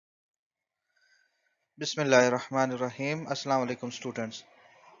Bismillahirrahmanirrahim. Assalamu alaikum, students.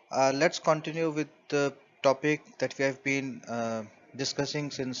 Let's continue with the topic that we have been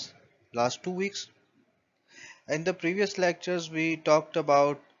discussing since last 2 weeks. In the previous lectures, we talked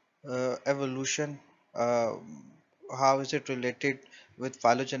about evolution. Uh, how is it related with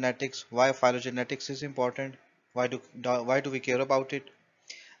phylogenetics? Why phylogenetics is important? Why do we care about it?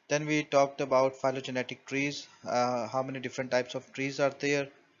 Then we talked about phylogenetic trees. How many different types of trees are there?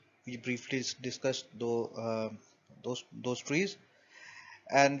 We briefly discussed those trees,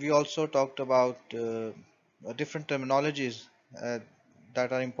 and we also talked about different terminologies uh,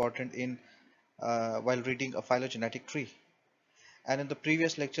 that are important in while reading a phylogenetic tree. And in the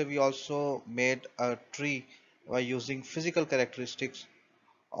previous lecture, we also made a tree by using physical characteristics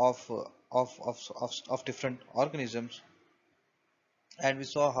of of different organisms, and we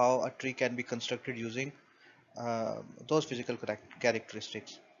saw how a tree can be constructed using those physical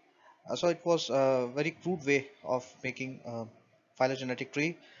characteristics. So it was a very crude way of making a phylogenetic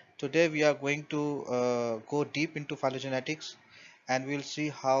tree. Today we are going to go deep into phylogenetics, and we'll see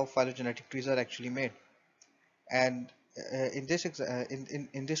how phylogenetic trees are actually made. And in this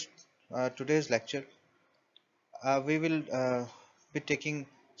in this today's lecture, we will be taking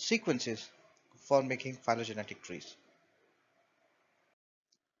sequences for making phylogenetic trees.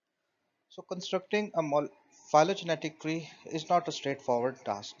 So constructing a phylogenetic tree is not a straightforward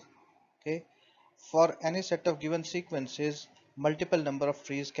task. Okay, for any set of given sequences, multiple number of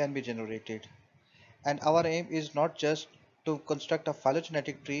trees can be generated. And our aim is not just to construct a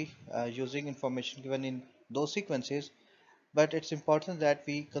phylogenetic tree using information given in those sequences, but it's important that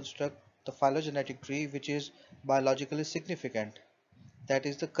we construct the phylogenetic tree which is biologically significant. That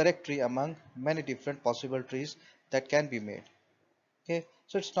is the correct tree among many different possible trees that can be made. Okay,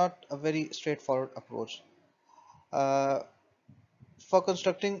 so it's not a very straightforward approach. Uh, for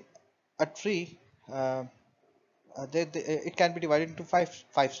constructing a tree, uh, it can be divided into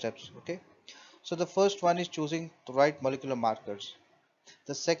five steps. Okay, so the first one is choosing the right molecular markers.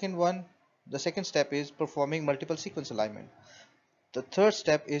 The second one, the second step is performing multiple sequence alignment. The third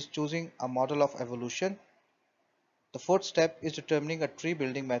step is choosing a model of evolution. The fourth step is determining a tree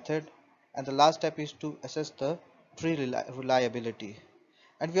building method, and the last step is to assess the tree reliability.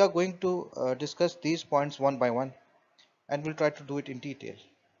 And we are going to discuss these points one by one, and we'll try to do it in detail.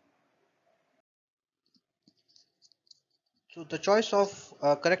 So the choice of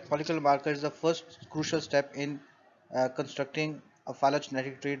correct molecular marker is the first crucial step in constructing a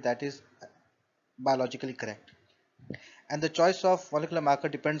phylogenetic tree that is biologically correct. And the choice of molecular marker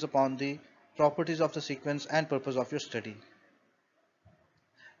depends upon the properties of the sequence and purpose of your study.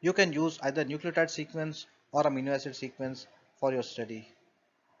 You can use either nucleotide sequence or amino acid sequence for your study.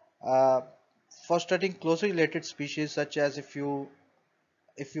 Uh, for studying closely related species, such as if you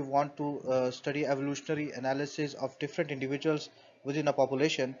want to study evolutionary analysis of different individuals within a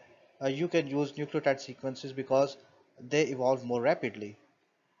population, you can use nucleotide sequences because they evolve more rapidly.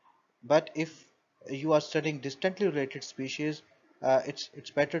 But if you are studying distantly related species,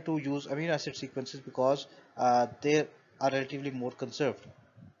 it's better to use amino acid sequences because they are relatively more conserved.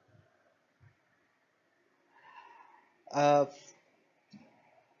 Uh,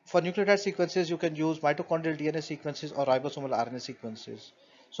 for nucleotide sequences, you can use mitochondrial DNA sequences or ribosomal RNA sequences.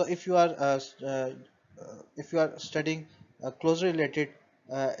 So if you are studying a closely related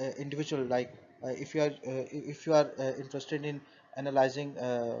individual, like if you are interested in analyzing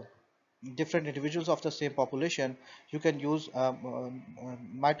different individuals of the same population, you can use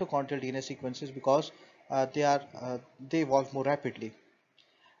mitochondrial DNA sequences because they evolve more rapidly.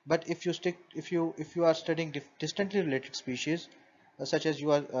 But if you are studying distantly related species, such as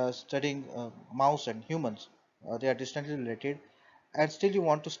you are studying mouse and humans, they are distantly related, and still you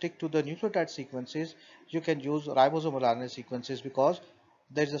want to stick to the nucleotide sequences, you can use ribosomal RNA sequences because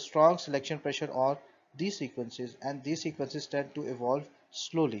there is a strong selection pressure on these sequences, and these sequences tend to evolve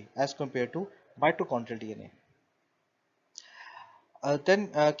slowly as compared to mitochondrial DNA.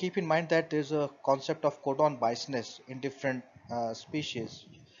 Then keep in mind that there's a concept of codon biasness in different species.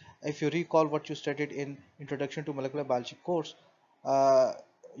 If you recall what you studied in Introduction to Molecular Biology course, uh,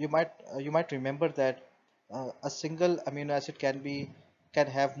 you might remember that a single amino acid can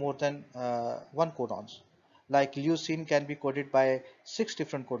have more than one codons. Like leucine can be coded by 6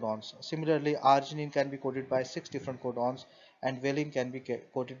 different codons. Similarly, arginine can be coded by 6 different codons, and valine can be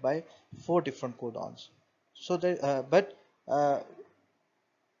coded by 4 different codons. So but uh,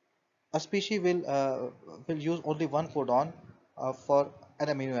 a species will use only one codon for an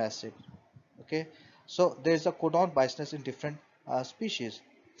amino acid. Okay, so there is a codon biasness in different species.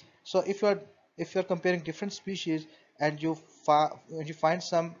 So if you are comparing different species, and you find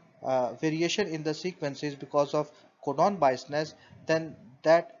some variation in the sequences because of codon biasness, then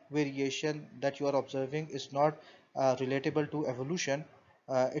that variation that you are observing is not relatable to evolution.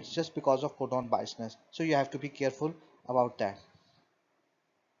 It's just because of codon biasness. So you have to be careful about that.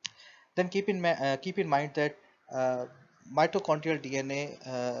 Then keep in mind that uh, mitochondrial DNA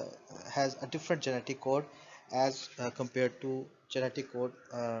has a different genetic code as compared to genetic code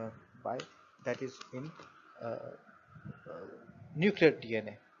by that is in uh, nuclear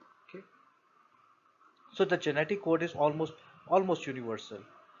DNA. Okay, so the genetic code is almost universal,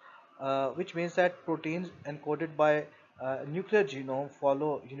 which means that proteins encoded by nuclear genome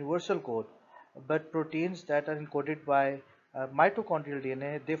follow universal code, but proteins that are encoded by mitochondrial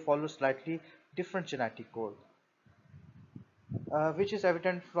DNA, they follow slightly different genetic code, which is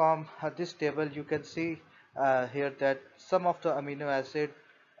evident from this table. You can see here that some of the amino acid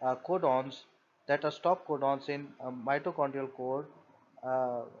codons that are stop codons in mitochondrial code,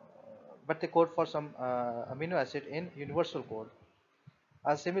 uh, but they code for some amino acid in universal code.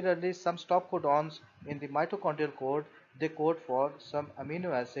 Similarly, some stop codons in the mitochondrial code, they code for some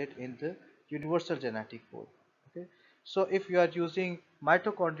amino acid in the universal genetic code. Okay, so if you are using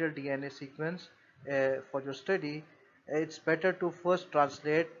mitochondrial DNA sequence for your study, it's better to first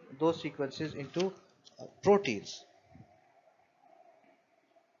translate those sequences into proteins.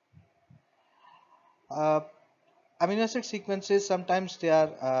 Uh, Amino acid sequences, sometimes they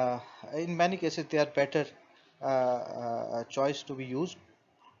are, in many cases, they are better choice to be used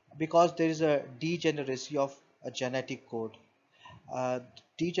because there is a degeneracy of a genetic code. Uh,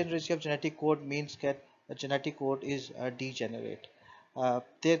 Degeneracy of genetic code means that the genetic code is degenerate.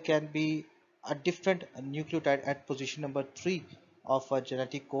 There can be a different nucleotide at position number 3 of a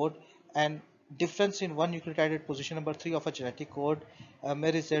genetic code, and difference in one nucleotide at position number 3 of a genetic code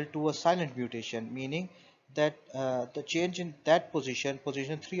may result to a silent mutation, meaning that the change in that position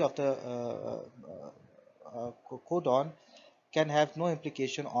 3 of the codon, can have no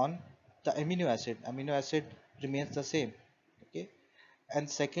implication on the amino acid. Amino acid remains the same. Okay, and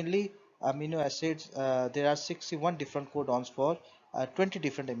secondly, amino acids, there are 61 different codons for 20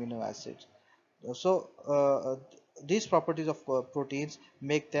 different amino acids. So these properties of proteins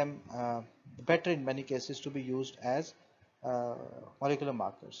make them better in many cases to be used as uh, molecular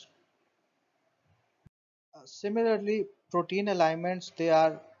markers. Similarly, protein alignments, they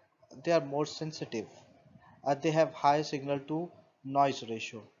are more sensitive. They have high signal to noise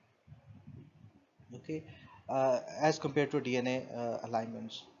ratio. Okay, as compared to DNA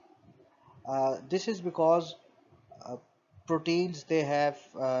alignments. This is because uh, proteins, they have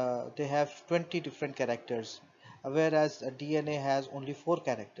 20 different characters, whereas DNA has only 4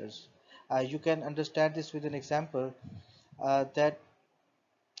 characters. You can understand this with an example, that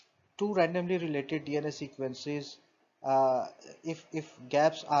two randomly related DNA sequences, uh, if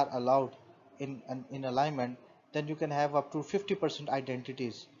gaps are allowed in alignment, then you can have up to 50%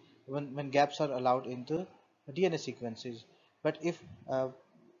 identities when gaps are allowed in the DNA sequences. But if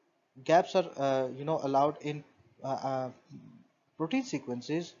gaps are allowed in protein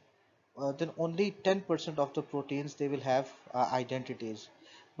sequences, then only 10% of the proteins, they will have identities.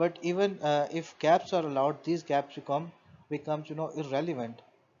 But even if gaps are allowed, these gaps becomes irrelevant,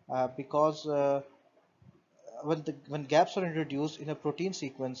 because when gaps are introduced in a protein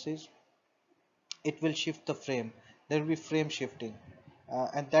sequences, it will shift the frame. There will be frame shifting,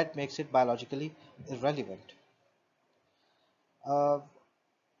 and that makes it biologically irrelevant. uh,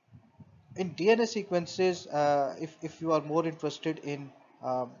 in DNA sequences, if you are more interested in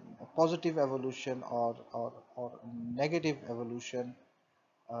positive evolution or negative evolution,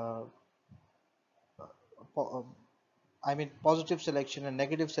 uh, po- I mean positive selection and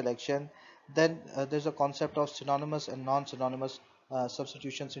negative selection, then there's a concept of synonymous and non-synonymous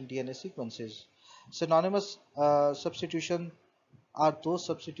substitutions in DNA sequences. Synonymous substitution are those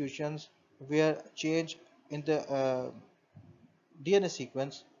substitutions where change in the DNA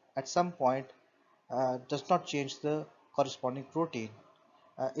sequence at some point does not change the corresponding protein.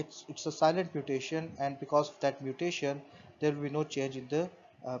 It's a silent mutation, and because of that mutation, there will be no change in the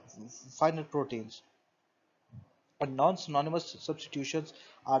final proteins. And non-synonymous substitutions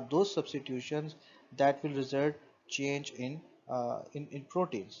are those substitutions that will result change in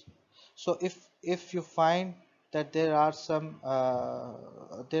proteins. So if you find that there are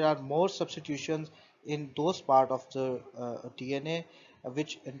more substitutions in those part of the DNA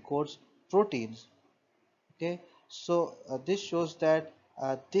which encodes proteins. Okay, so this shows that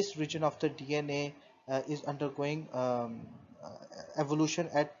this region of the DNA is undergoing evolution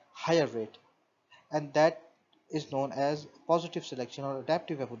at higher rate, and that is known as positive selection or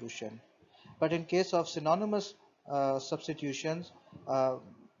adaptive evolution. But in case of synonymous substitutions, uh,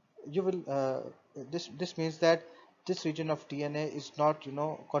 you will this means that this region of DNA is not,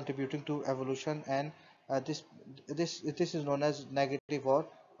 contributing to evolution, and this is known as negative or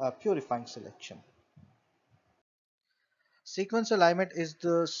purifying selection. Sequence alignment is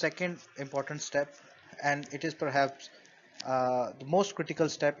the second important step, and it is perhaps the most critical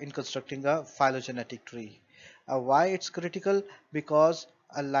step in constructing a phylogenetic tree. Why it's critical? Because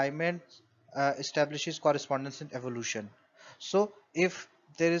alignment establishes correspondence in evolution. So if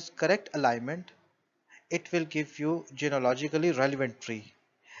there is correct alignment, it will give you genealogically relevant tree.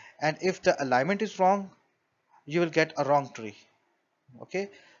 And if the alignment is wrong, you will get a wrong tree. Okay,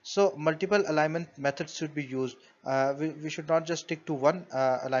 so multiple alignment methods should be used. We should not just stick to one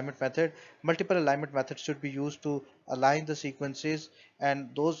alignment method. Multiple alignment methods should be used to align the sequences, and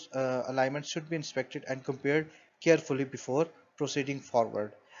those alignments should be inspected and compared carefully before proceeding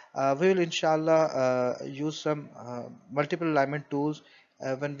forward. We will inshallah use some multiple alignment tools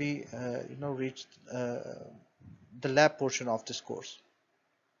when we reach the lab portion of this course.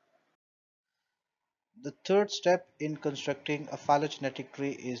 The third step in constructing a phylogenetic tree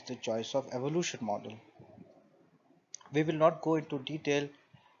is the choice of evolution model. We will not go into detail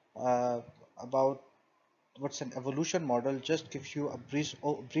uh, about what's an evolution model, just gives you a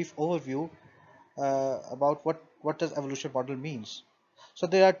brief overview about what does evolution model means. So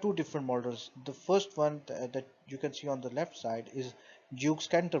there are two different models. The first one that you can see on the left side is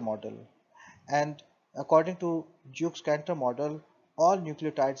Duke-Cantor model, and according to Duke-Cantor model, all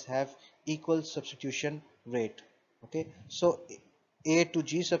nucleotides have equal substitution rate. Okay, so A to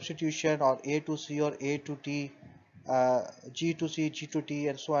G substitution, or A to C, or A to T, G to C, G to T,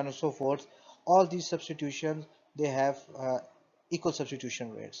 and so on and so forth, all these substitutions, they have equal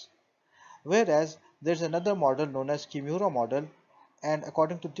substitution rates. Whereas there's another model known as Kimura model, and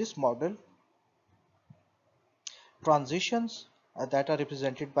according to this model, transitions that are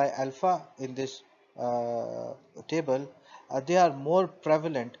represented by alpha in this uh, table, they are more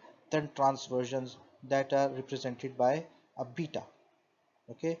prevalent than transversions that are represented by a beta.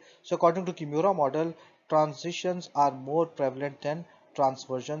 Okay, so according to Kimura model, transitions are more prevalent than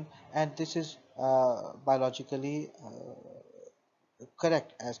transversion, and this is biologically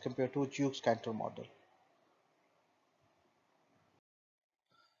correct as compared to Duke's-Cantor model.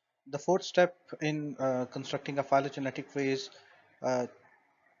 The fourth step in constructing a phylogenetic tree is uh,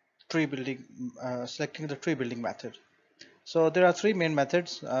 tree building, selecting the tree building method. So there are three main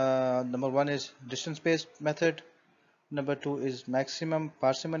methods. Number one is distance-based method. Number two is maximum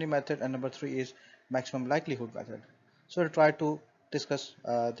parsimony method, and number three is maximum likelihood method. So we'll try to discuss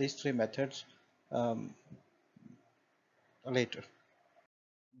these three methods um, later.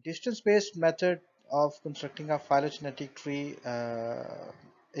 Distance-based method of constructing a phylogenetic tree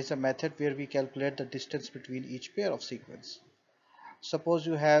is a method where we calculate the distance between each pair of sequence. Suppose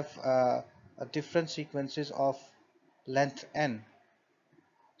you have different sequences of length n.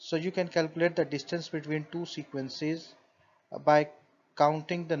 So you can calculate the distance between two sequences by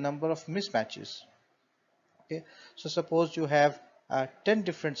counting the number of mismatches. Okay, so suppose you have 10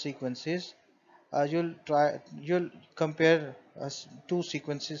 different sequences. You'll compare two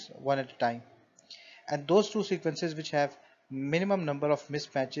sequences one at a time, and those two sequences which have minimum number of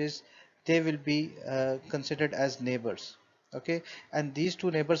mismatches, they will be considered as neighbors. Okay, and these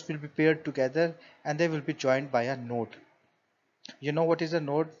two neighbors will be paired together, and they will be joined by a node. You know what is a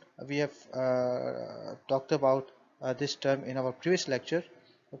node? We have talked about this term in our previous lecture.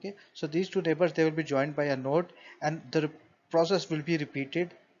 Okay, so these two neighbors, they will be joined by a node, and the process will be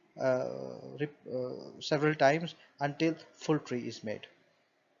repeated uh, several times until full tree is made.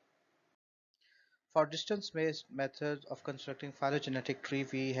 For distance-based methods of constructing phylogenetic tree,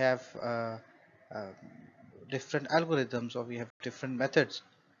 we have uh, different algorithms, or we have different methods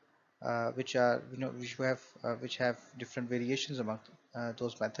which are, which have different variations among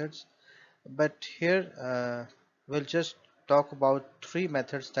those methods. But here we'll just talk about three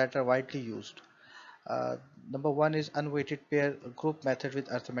methods that are widely used. Uh, Number one is unweighted pair group method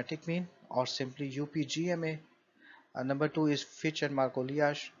with arithmetic mean, or simply UPGMA. Number two is Fitch and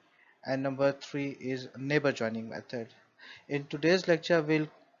Margoliouth, and number three is neighbor joining method. In today's lecture, we'll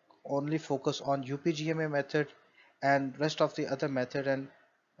only focus on UPGMA method, and rest of the other method and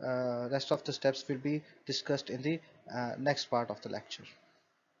rest of the steps will be discussed in the next part of the lecture.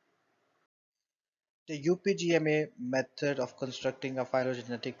 The UPGMA method of constructing a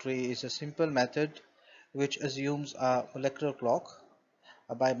phylogenetic tree is a simple method which assumes a molecular clock.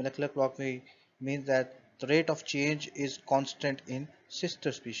 By molecular clock, we mean that the rate of change is constant in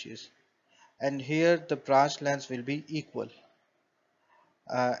sister species, and here the branch lengths will be equal.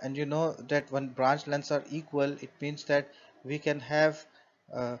 And you know that when branch lengths are equal, it means that we can have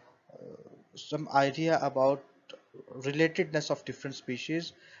some idea about relatedness of different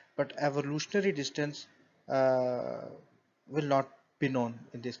species, but evolutionary distance uh, will not be known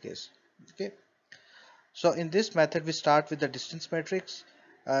in this case. Okay, so in this method we start with the distance matrix,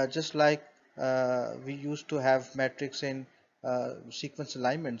 just like we used to have matrix in sequence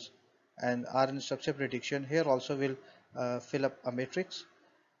alignments and RNA structure prediction. Here also we'll fill up a matrix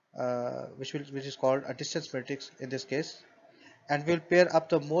which is called a distance matrix in this case, and we'll pair up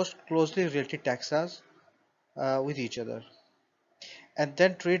the most closely related taxa with each other, and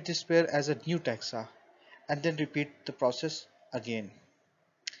then treat this pair as a new taxa, and then repeat the process again.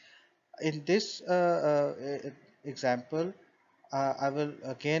 In this example, I will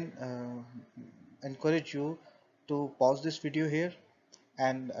again encourage you to pause this video here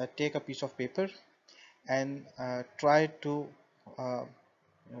and take a piece of paper and try to uh,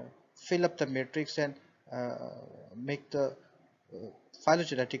 fill up the matrix and uh, make the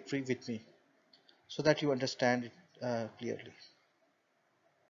phylogenetic tree with me so that you understand it clearly.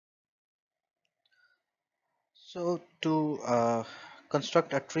 So to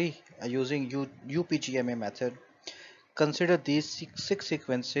construct a tree using UPGMA method, consider these six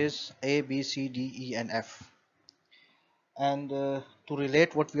sequences A, B, C, D, E, and F. And to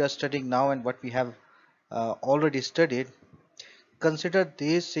relate what we are studying now and what we have already studied, consider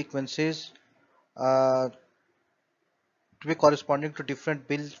these sequences uh, to be corresponding to different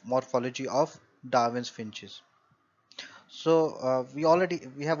build morphology of Darwin's finches. So we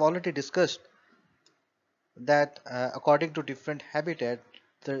have already discussed that according to different habitat,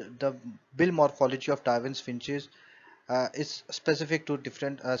 the bill morphology of Darwin's finches is specific to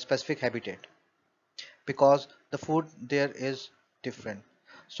different specific habitat, because the food there is different.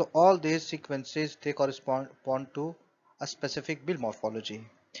 So all these sequences, they correspond to a specific bill morphology,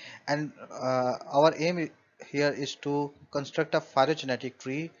 and our aim here is to construct a phylogenetic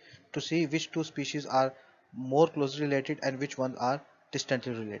tree to see which two species are more closely related and which ones are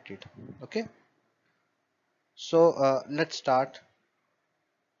distantly related. Okay, so let's start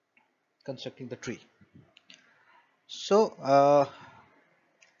constructing the tree. So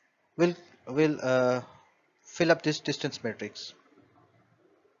we'll fill up this distance matrix,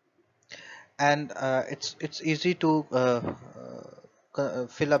 and it's easy to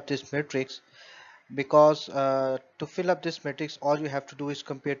fill up this matrix, because to fill up this matrix all you have to do is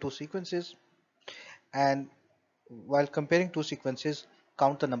compare two sequences, and while comparing two sequences,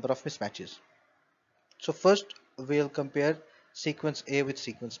 count the number of mismatches. So first we'll compare sequence A with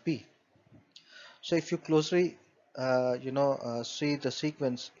sequence B. So if you closely see the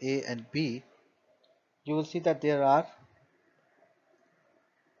sequence A and B, you will see that there are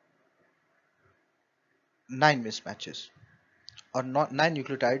 9 mismatches, or not 9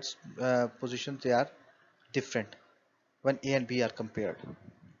 nucleotides positions. They are different when A and B are compared.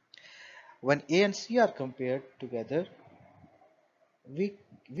 When A and C are compared together, we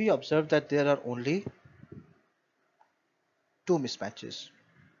we observe that there are only 2 mismatches.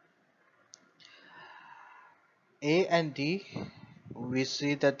 A and D, we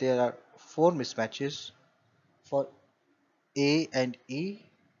see that there are 4 mismatches. For A and E,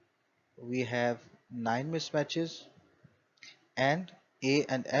 we have 9 mismatches, and A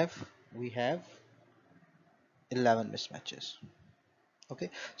and F, we have 11 mismatches. Okay,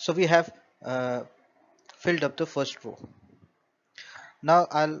 so we have uh, filled up the first row. Now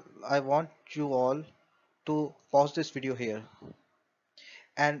I want you all to pause this video here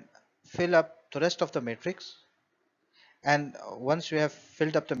and fill up the rest of the matrix, and once you have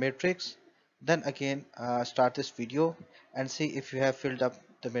filled up the matrix, then again start this video and see if you have filled up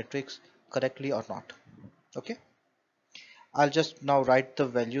the matrix correctly or not. Okay, I'll just now write the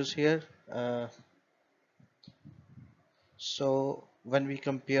values here. So when we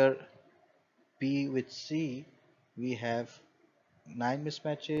compare B with C, we have 9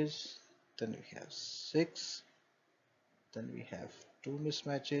 mismatches, then we have 6, then we have 2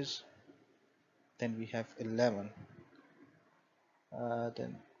 mismatches, then we have 11,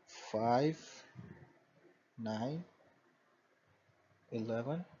 then 5, 9,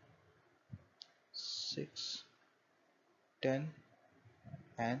 11, 6, 10,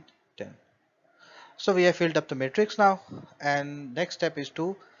 and 10. So we have filled up the matrix now, and next step is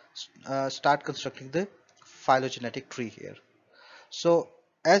to start constructing the phylogenetic tree here. So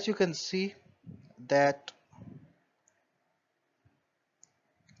as you can see that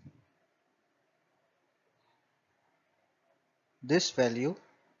this value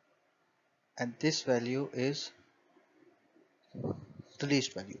and this value is the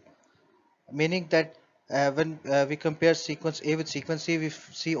least value, meaning that when we compare sequence A with sequence C, we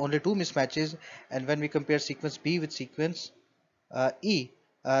see only 2 mismatches, and when we compare sequence B with sequence E,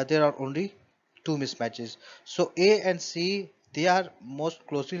 there are only two mismatches. So A and C, they are most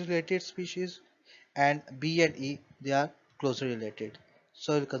closely related species, and B and E, they are closely related.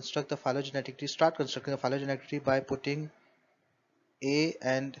 So we'll construct the phylogenetic tree, start constructing the phylogenetic tree by putting A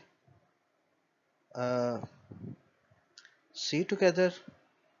and uh, C together,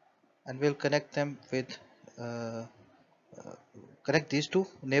 and we'll connect them with uh, connect these two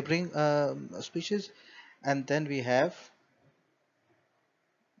neighboring species, and then we have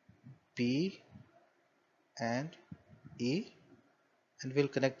B and E, and we'll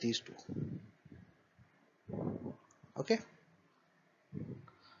connect these two. Okay,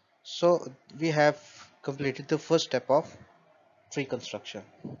 so we have completed the first step of tree construction.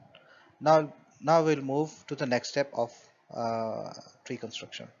 Now we'll move to the next step of tree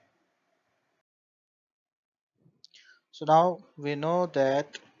construction. So now we know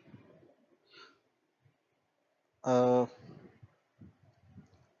that uh,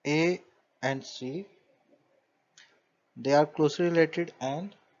 A and C, they are closely related,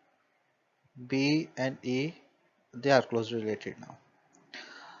 and B and E, they are closely related now.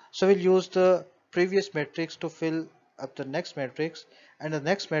 So we'll use the previous matrix to fill up the next matrix, and the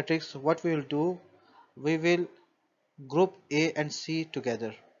next matrix, what we will do, we will group A and C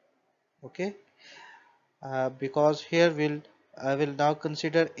together. Okay, because here we'll will now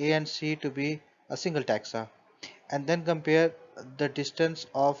consider A and C to be a single taxa, and then compare the distance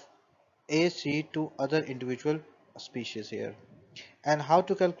of AC to other individual species here. And how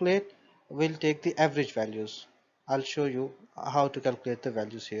to calculate? We'll take the average values. I'll show you how to calculate the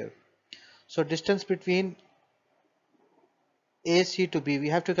values here. So distance between AC to B, we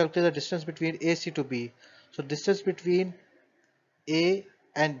have to calculate the distance between AC to B. So distance between A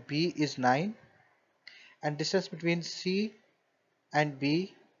and B is 9, and distance between C and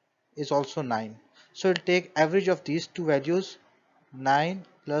B is also 9. So we'll take average of these two values. 9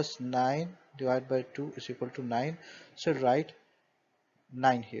 plus 9 divided by 2 is equal to 9. So write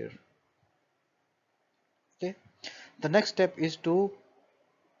 9 here. Okay. The next step is to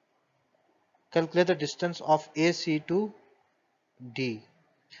calculate the distance of AC to D.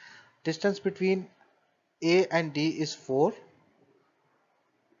 Distance between A and D is 4,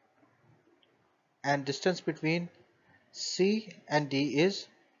 and distance between C and D is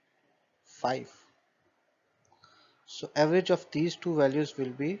 5. So average of these two values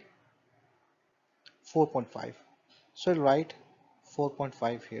will be 4.5. So I'll write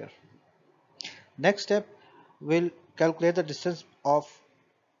 4.5 here. Next step, we'll calculate the distance of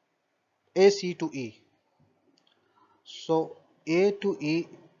AC to E. So A to E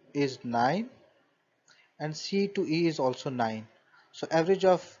is 9, and C to E is also 9. So average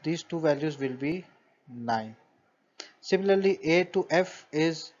of these two values will be 9. Similarly, A to F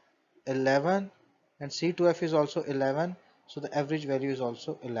is 11, and C to F is also 11. So the average value is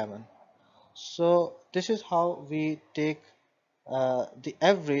also 11. So this is how we take the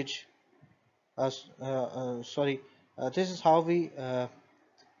average. This is how we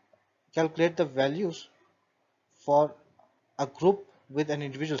calculate the values for a group with an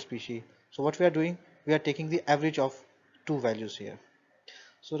individual species. So what we are doing, we are taking the average of two values here.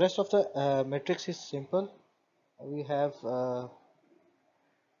 So rest of the matrix is simple. We have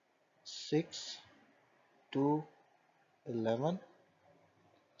 6 to 11,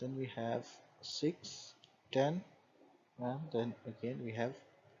 then we have 6, 10, and then again we have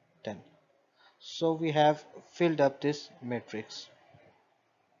 10. So we have filled up this matrix.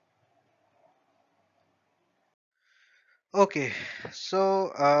 Okay,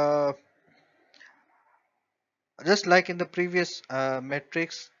 so just like in the previous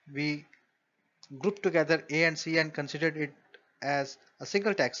matrix, we grouped together A and C and considered it as a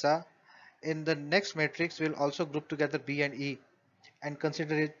single taxa. In the next matrix, we'll also group together B and E and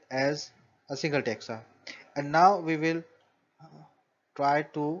consider it as a single taxa. And now we will try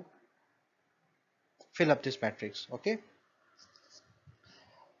to fill up this matrix. Okay,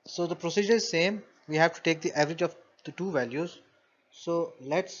 so the procedure is same. We have to take the average of the two values. So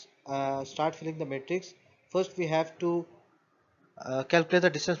let's start filling the matrix. First, we have to calculate the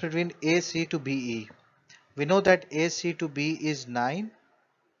distance between AC to BE. We know that AC to B is 9,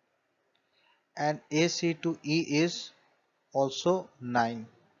 and AC to E is also 9.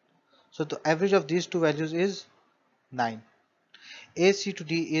 So the average of these two values is 9. AC to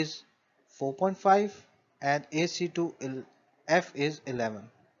D is 4.5, and AC to F is 11.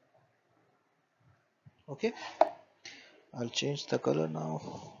 Okay, I'll change the color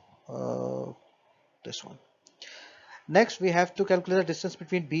now. This one. Next, we have to calculate the distance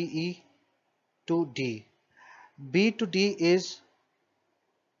between BE to D. B to D is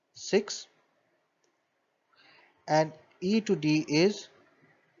 6, and E to D is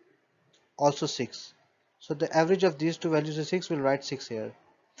also 6. So the average of these two values is 6. We'll write 6 here.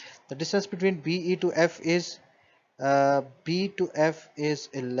 The distance between BE to F is B to F is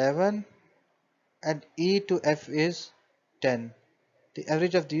 11 and E to F is 10. The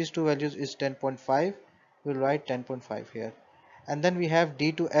average of these two values is 10.5. We'll write 10.5 here. And then we have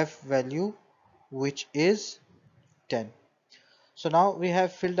D to F value, which is 10. So now we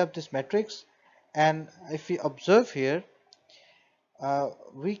have filled up this matrix, and if we observe here,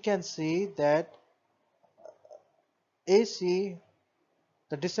 we can see that AC,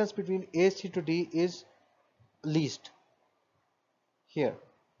 the distance between AC to D is least here.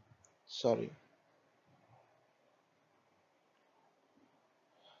 Sorry,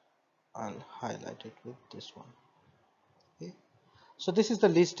 I'll highlight it with this one. Okay. So this is the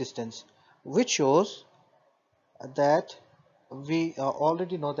least distance, which shows that we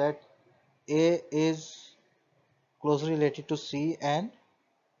already know that A is closely related to C and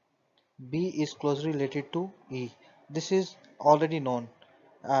B is closely related to E. This is already known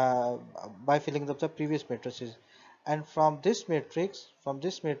uh, by filling up the previous matrices. And from this matrix,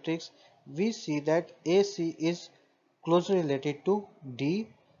 we see that AC is closely related to D,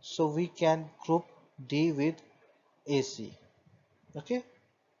 so we can group D with AC. Okay,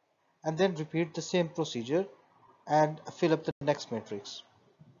 and then repeat the same procedure and fill up the next matrix.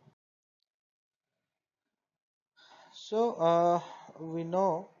 So we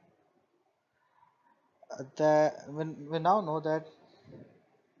know that when we now know that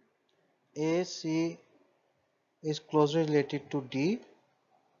AC is closely related to D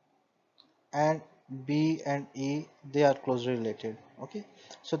and B and E, they are closely related. Okay,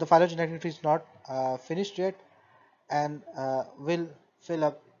 so the phylogenetic tree is not finished yet, and we'll fill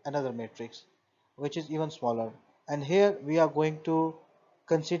up another matrix which is even smaller, and here we are going to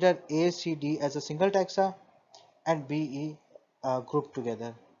consider ACD as a single taxa and BE grouped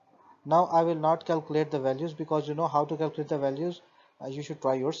together. Now I will not calculate the values because you know how to calculate the values. You should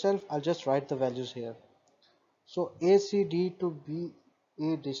try yourself. I'll just write the values here. So ACD to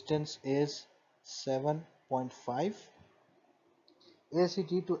BE distance is 7.5.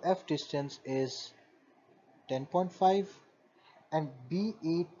 ACD to F distance is 10.5 and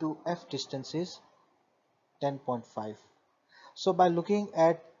BE to F distance is 10.5. So by looking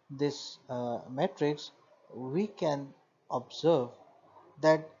at this matrix, we can observe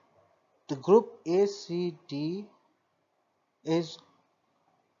that the group ACD is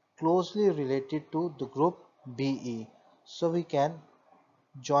closely related to the group BE. So we can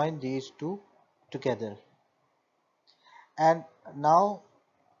join these two together. And now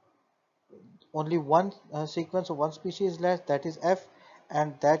only one sequence of one species is left, that is F,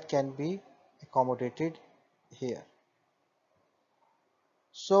 and that can be accommodated here.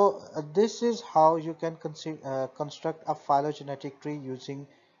 So this is how you can construct a phylogenetic tree using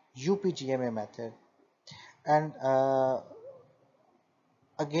UPGMA method. And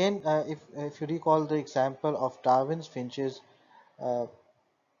again, if you recall the example of Darwin's finches, uh,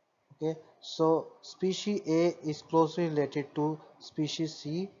 okay, so species A is closely related to species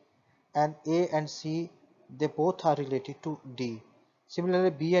C, and A and C, they both are related to D. Similarly,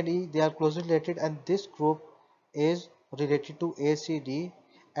 B and E, they are closely related, and this group is related to ACD,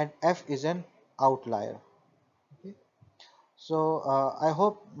 and F is an outlier. Okay. So I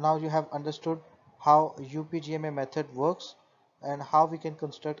hope now you have understood how UPGMA method works and how we can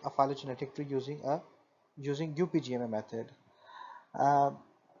construct a phylogenetic tree using UPGMA method. Uh,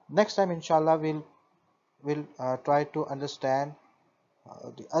 Next time, inshallah, we'll try to understand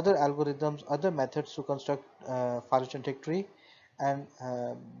the other algorithms, other methods to construct phylogenetic tree, and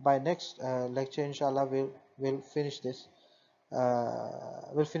by next lecture, inshallah, we'll finish this.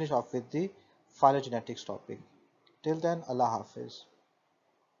 We'll finish off with the phylogenetics topic. Till then, Allah Hafiz.